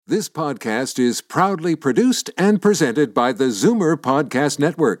This podcast is proudly produced and presented by the Zoomer Podcast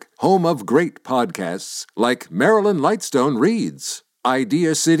Network, home of great podcasts like Marilyn Lightstone Reads,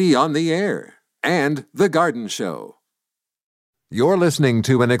 Idea City on the Air, and The Garden Show. You're listening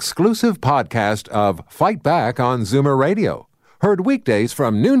to an exclusive podcast of Fight Back on Zoomer Radio, heard weekdays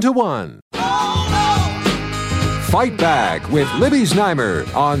from noon to 1. Fight Back with Libby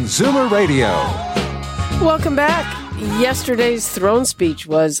Znaimer on Zoomer Radio. Welcome back. Yesterday's throne speech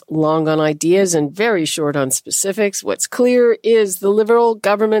was long on ideas and very short on specifics. What's clear is the Liberal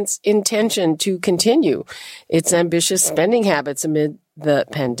government's intention to continue its ambitious spending habits amid the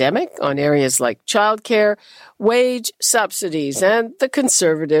pandemic on areas like childcare, wage subsidies, and the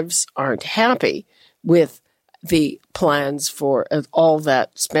Conservatives aren't happy with the plans for all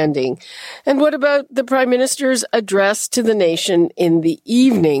that spending. And what about the Prime Minister's address to the nation in the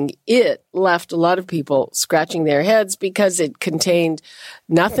evening? It left a lot of people scratching their heads because it contained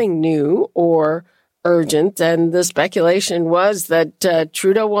nothing new or urgent. And the speculation was that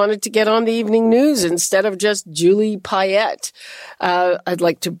Trudeau wanted to get on the evening news instead of just Julie Payette. I'd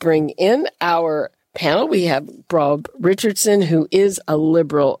like to bring in our panel. We have Bob Richardson, who is a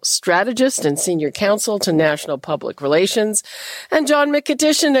Liberal strategist and Senior Counsel to National Public Relations, and John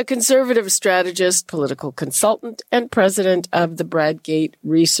Mykytyshyn, a Conservative strategist, political consultant, and president of the Bradgate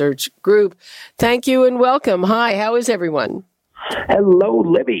Research Group. Thank you and welcome. Hi, how is everyone? Hello,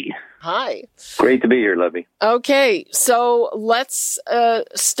 Libby. Hi. Great to be here, Libby. Okay, so let's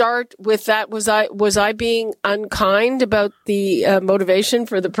start with that. Was I being unkind about the motivation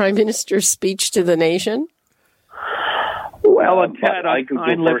for the Prime Minister's speech to the nation? Well, I'm tad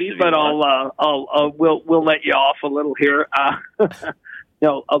unkind, Libby, but we'll let you off a little here.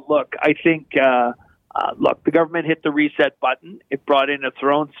 Look, I think the government hit the reset button. It brought in a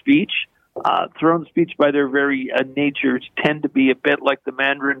throne speech. Throne speech, by their very nature, tend to be a bit like the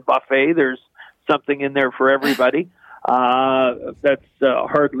Mandarin buffet. There's something in there for everybody. That's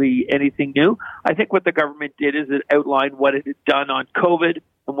hardly anything new. I think what the government did is it outlined what it had done on COVID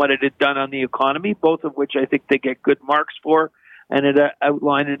and what it had done on the economy, both of which I think they get good marks for, and it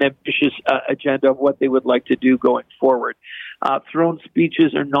outlined an ambitious agenda of what they would like to do going forward. Throne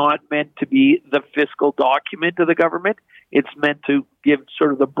speeches are not meant to be the fiscal document of the government. It's meant to give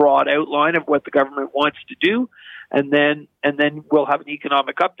sort of the broad outline of what the government wants to do, and then we'll have an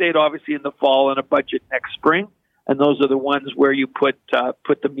economic update, obviously, in the fall and a budget next spring, and those are the ones where you put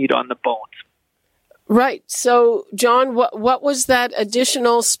the meat on the bones. Right. So, John, what was that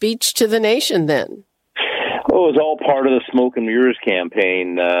additional speech to the nation then? Well, it was all part of the smoke and mirrors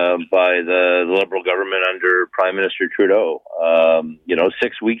campaign by the Liberal government under Prime Minister Trudeau.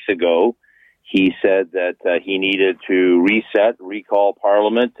 6 weeks ago, he said that he needed to recall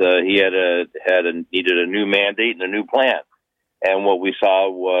Parliament. He needed a new mandate and a new plan. And what we saw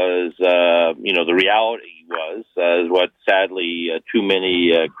was, the reality was what sadly too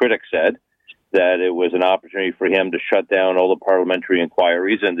many critics said, that it was an opportunity for him to shut down all the parliamentary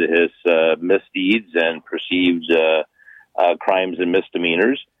inquiries into his misdeeds and perceived crimes and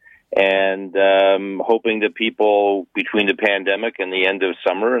misdemeanors, and hoping that people between the pandemic and the end of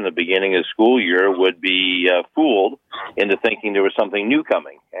summer and the beginning of school year would be fooled into thinking there was something new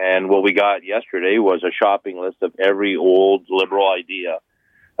coming. And what we got yesterday was a shopping list of every old Liberal idea.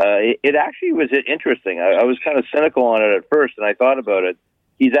 It actually was interesting. I was kind of cynical on it at first, and I thought about it.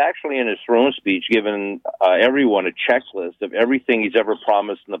 He's actually, in his throne speech, given everyone a checklist of everything he's ever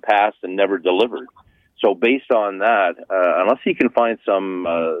promised in the past and never delivered. So based on that, unless he can find some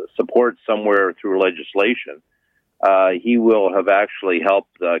support somewhere through legislation, he will have actually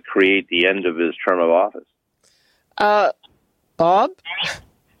helped create the end of his term of office. Bob?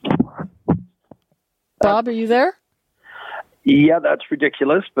 Bob, are you there? Yeah, that's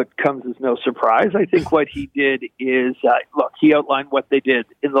ridiculous, but comes as no surprise. I think what he did is, he outlined what they did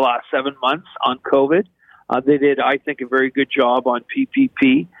in the last 7 months on COVID. They did, I think, a very good job on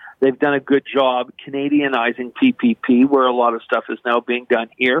PPP. They've done a good job Canadianizing PPP, where a lot of stuff is now being done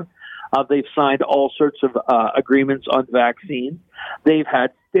here. They've signed all sorts of agreements on vaccines. They've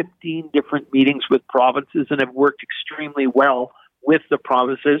had 15 different meetings with provinces and have worked extremely well with the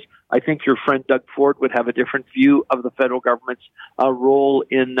provinces. I think your friend Doug Ford would have a different view of the federal government's role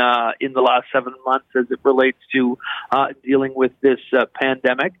in the last 7 months as it relates to dealing with this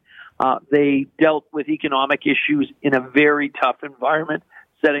pandemic. They dealt with economic issues in a very tough environment,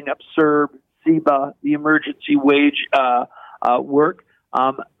 setting up CERB, CEBA, the emergency wage work.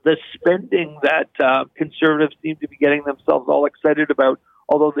 The spending that Conservatives seem to be getting themselves all excited about,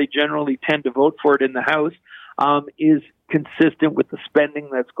 although they generally tend to vote for it in the House, is consistent with the spending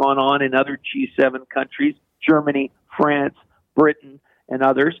that's gone on in other G7 countries, Germany, France, Britain, and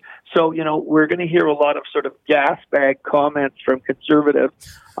others. So, we're going to hear a lot of sort of gas bag comments from conservatives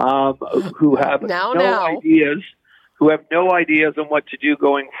who have ideas, on what to do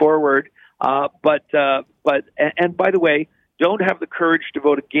going forward. But by the way, don't have the courage to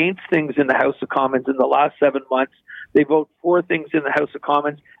vote against things in the House of Commons in the last 7 months. They vote for things in the House of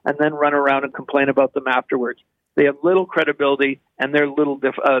Commons and then run around and complain about them afterwards. They have little credibility, and they're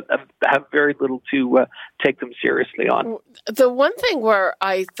have very little to take them seriously on. The one thing where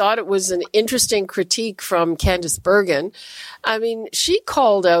I thought it was an interesting critique from Candice Bergen, I mean, she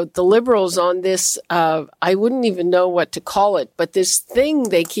called out the Liberals on this, I wouldn't even know what to call it, but this thing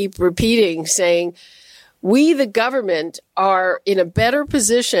they keep repeating, saying, we, the government, are in a better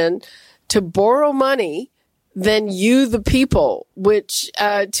position to borrow money than you, the people, which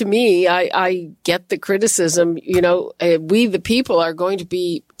to me, I get the criticism, we, the people, are going to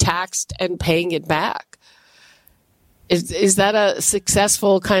be taxed and paying it back. Is that a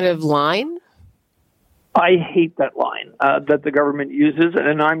successful kind of line? I hate that line that the government uses,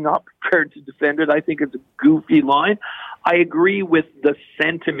 and I'm not prepared to defend it. I think it's a goofy line. I agree with the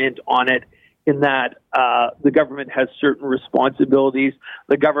sentiment on it, in that the government has certain responsibilities.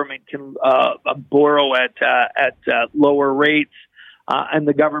 The government can borrow at lower rates, and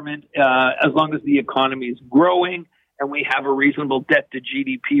the government, as long as the economy is growing and we have a reasonable debt to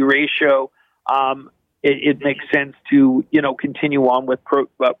GDP ratio, it makes sense to continue on with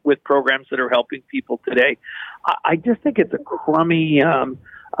programs that are helping people today. I just think it's a crummy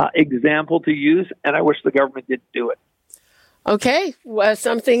example to use, and I wish the government didn't do it. Okay, well,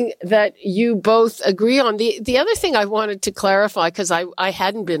 something that you both agree on. The other thing I wanted to clarify, because I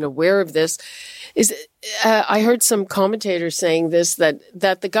hadn't been aware of this, is I heard some commentators saying this, that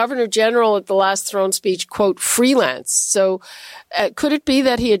the Governor General at the last throne speech, quote, freelance. So could it be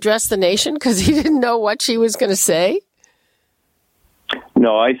that he addressed the nation because he didn't know what she was going to say?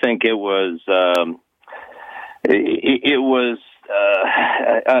 No, I think it was a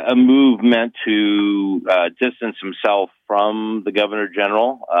move meant to distance himself from the Governor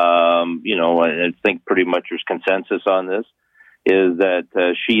General. I think pretty much there's consensus on this, is that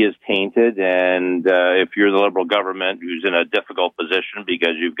she is tainted. And if you're the Liberal government, who's in a difficult position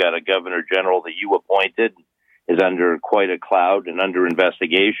because you've got a Governor General that you appointed, is under quite a cloud and under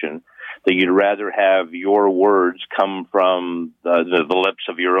investigation, that you'd rather have your words come from the lips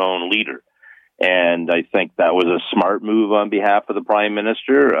of your own leader. And I think that was a smart move on behalf of the Prime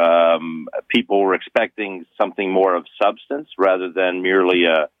Minister. People were expecting something more of substance rather than merely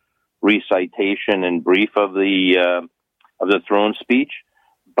a recitation and brief of the throne speech.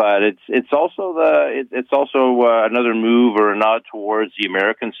 But it's also another move or a nod towards the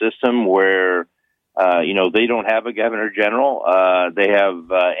American system where they don't have a Governor General. They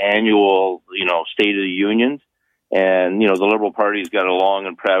have annual State of the Unions. And, the Liberal Party's got a long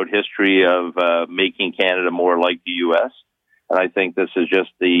and proud history of making Canada more like the U.S. And I think this is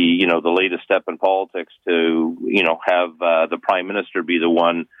just the latest step in politics to, have the Prime Minister be the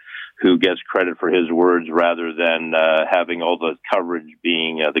one who gets credit for his words rather than having all the coverage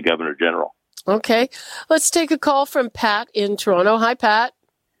being the Governor General. Okay. Let's take a call from Pat in Toronto. Hi, Pat.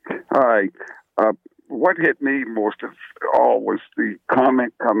 Hi. What hit me most of all was the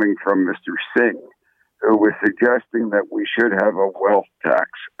comment coming from Mr. Singh, who was suggesting that we should have a wealth tax,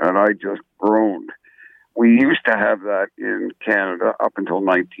 and I just groaned. We used to have that in Canada up until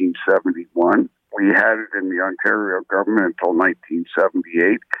 1971. We had it in the Ontario government until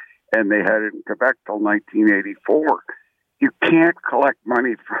 1978, and they had it in Quebec till 1984. You can't collect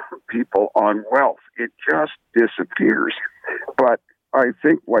money from people on wealth. It just disappears. But I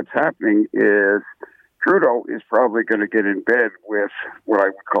think what's happening is Trudeau is probably going to get in bed with what I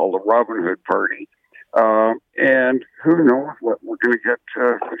would call the Robin Hood Party, and who knows what we're going to get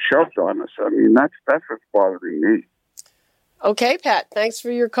shoved on us. I mean, that's what's bothering me. Okay, Pat, thanks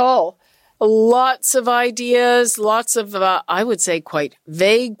for your call. Lots of ideas, lots of, I would say, quite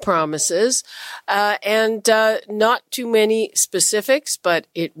vague promises, and not too many specifics, but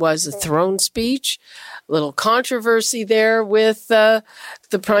it was a throne speech. A little controversy there with the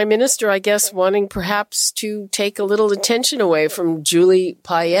Prime Minister, I guess, wanting perhaps to take a little attention away from Julie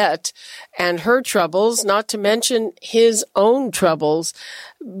Payette and her troubles, not to mention his own troubles.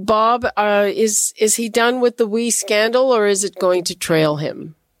 Bob, is he done with the wee scandal, or is it going to trail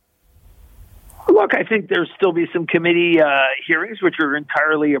him? Look, I think there'll still be some committee hearings, which are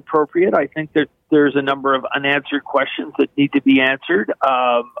entirely appropriate. I think that there's a number of unanswered questions that need to be answered.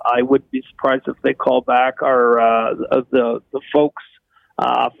 I wouldn't be surprised if they call back the folks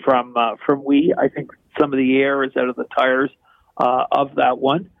from We. I think some of the air is out of the tires of that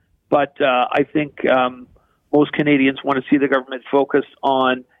one. But I think most Canadians want to see the government focus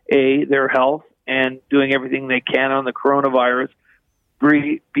on, A, their health and doing everything they can on the coronavirus,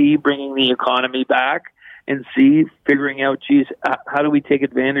 B, bringing the economy back, and C, figuring out, how do we take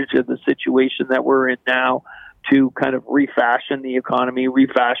advantage of the situation that we're in now to kind of refashion the economy,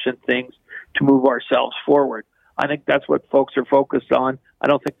 refashion things to move ourselves forward. I think that's what folks are focused on. I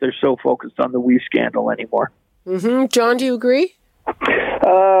don't think they're so focused on the WE scandal anymore. Mm-hmm. John, do you agree?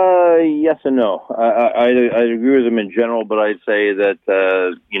 Yes and no. I agree with them in general, but I'd say that,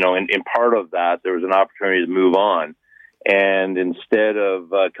 in part of that, there was an opportunity to move on. And instead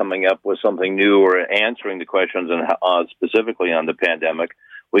of coming up with something new or answering the questions specifically on the pandemic,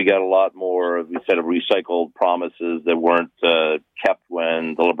 we got a lot more of a set of recycled promises that weren't kept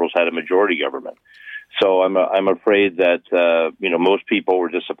when the Liberals had a majority government. So I'm afraid that most people were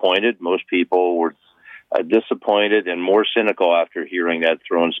disappointed. Most people were disappointed and more cynical after hearing that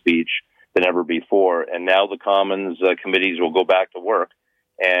throne speech than ever before. And now the Commons committees will go back to work,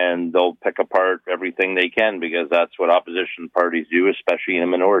 and they'll pick apart everything they can, because that's what opposition parties do, especially in a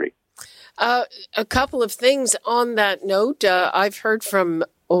minority. A couple of things on that note. I've heard from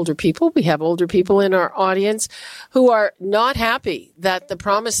older people. We have older people in our audience who are not happy that the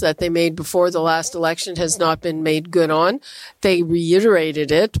promise that they made before the last election has not been made good on. They reiterated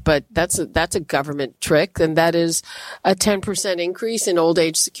it, but that's a government trick, and that is a 10% increase in old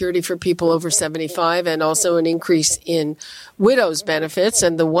age security for people over 75, and also an increase in widows' benefits.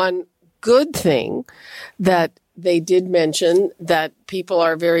 And the one good thing that they did mention that people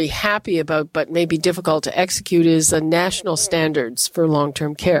are very happy about, but may be difficult to execute, is national standards for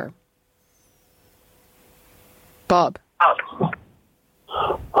long-term care. Bob?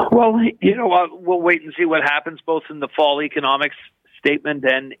 Well, we'll wait and see what happens both in the fall economics statement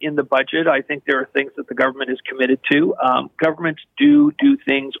and in the budget. I think there are things that the government is committed to. Governments do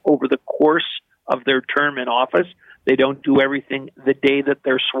things over the course of their term in office. They don't do everything the day that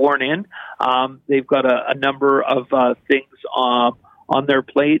they're sworn in. They've got a number of things on their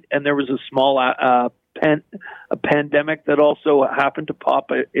plate, and there was a small a pandemic that also happened to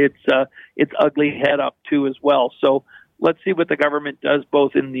pop its ugly head up too as well. So let's see what the government does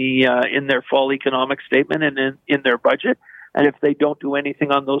both in their fall economic statement and in their budget. And if they don't do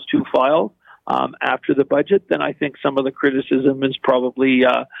anything on those two files after the budget, then I think some of the criticism is probably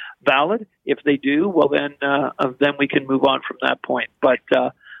valid. If they do, well, then we can move on from that point. But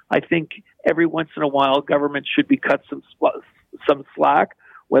I think every once in a while, government should be cut some slack,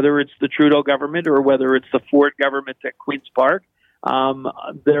 whether it's the Trudeau government or whether it's the Ford government at Queen's Park.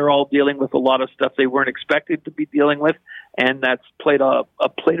 They're all dealing with a lot of stuff they weren't expected to be dealing with, and that's played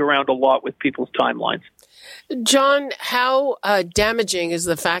around a lot with people's timelines. John, how damaging is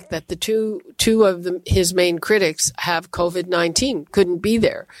the fact that the two of his main critics have COVID-19, couldn't be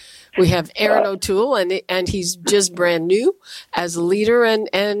there? We have Aaron O'Toole, and he's just brand new as a leader, and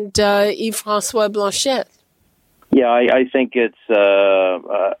Yves-François Blanchet. Yeah, I think it's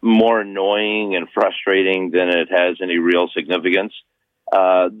more annoying and frustrating than it has any real significance.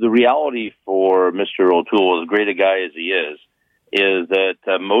 The reality for Mr. O'Toole, as great a guy as he is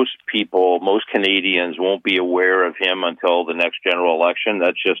that most Canadians won't be aware of him until the next general election.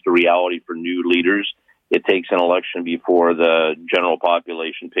 That's just a reality for new leaders. It takes an election before the general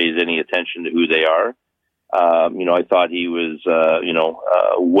population pays any attention to who they are. I thought he was,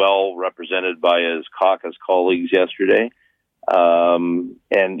 well represented by his caucus colleagues yesterday.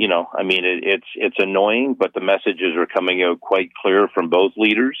 It's annoying, but the messages are coming out quite clear from both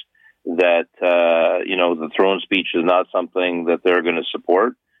leaders that, the throne speech is not something that they're going to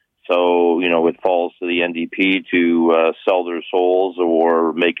support. So, it falls to the NDP to sell their souls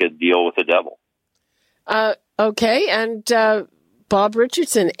or make a deal with the devil. Okay. And, Bob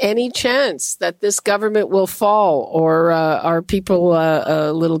Richardson, any chance that this government will fall, or are people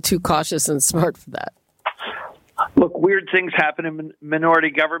a little too cautious and smart for that? Look, weird things happen in minority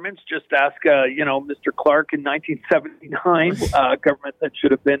governments. Just ask, Mr. Clark in 1979, government that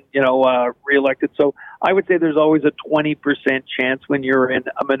should have been, reelected. So I would say there's always a 20% chance when you're in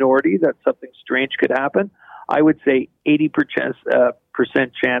a minority that something strange could happen. I would say 80%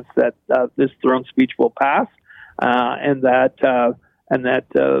 chance that this throne speech will pass, and that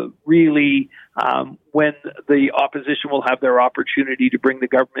really, when the opposition will have their opportunity to bring the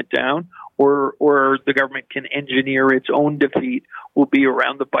government down, or the government can engineer its own defeat, will be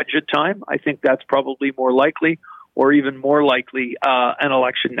around the budget time. I think that's probably more likely, or even more likely, an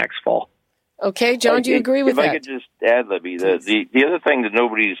election next fall. Okay, John, do you agree with that? If I could just add, Libby, the other thing that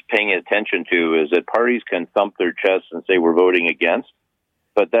nobody's paying attention to is that parties can thump their chests and say we're voting against,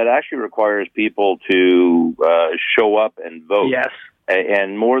 but that actually requires people to show up and vote. Yes.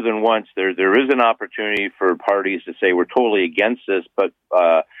 And more than once, there is an opportunity for parties to say we're totally against this, but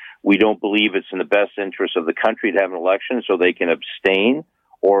we don't believe it's in the best interest of the country to have an election, so they can abstain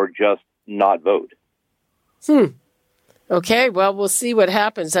or just not vote. Okay, well, we'll see what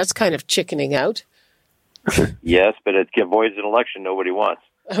happens. That's kind of chickening out. Yes, but it avoids an election nobody wants.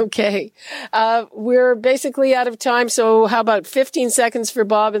 Okay. We're basically out of time, so how about 15 seconds for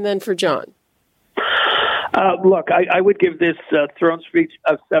Bob and then for John? Look, I would give this throne speech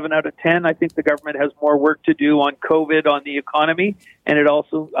a 7 out of 10. I think the government has more work to do on COVID, on the economy, and it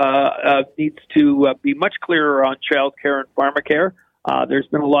also needs to be much clearer on child care and pharmacare. There's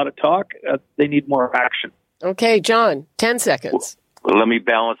been a lot of talk. They need more action. Okay, John, 10 seconds. Well, let me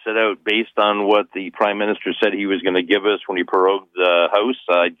balance it out. Based on what the Prime Minister said he was going to give us when he prorogued the House,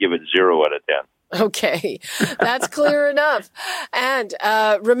 I'd give it 0 out of 10. Okay, that's clear enough. And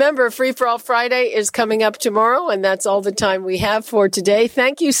remember, Free for All Friday is coming up tomorrow, and that's all the time we have for today.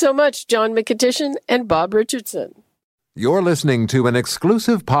 Thank you so much, John Mykytyshyn and Bob Richardson. You're listening to an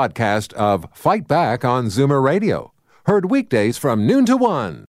exclusive podcast of Fight Back on Zoomer Radio. Heard weekdays from noon to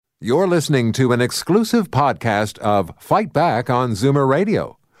 1. You're listening to an exclusive podcast of Fight Back on Zoomer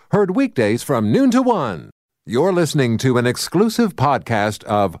Radio. Heard weekdays from noon to 1. You're listening to an exclusive podcast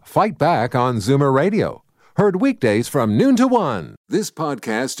of Fight Back on Zoomer Radio. Heard weekdays from noon to 1. This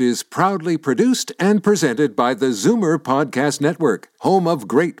podcast is proudly produced and presented by the Zoomer Podcast Network, home of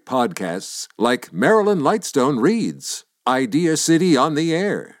great podcasts like Marilyn Lightstone Reads, Idea City on the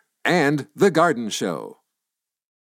Air, and The Garden Show.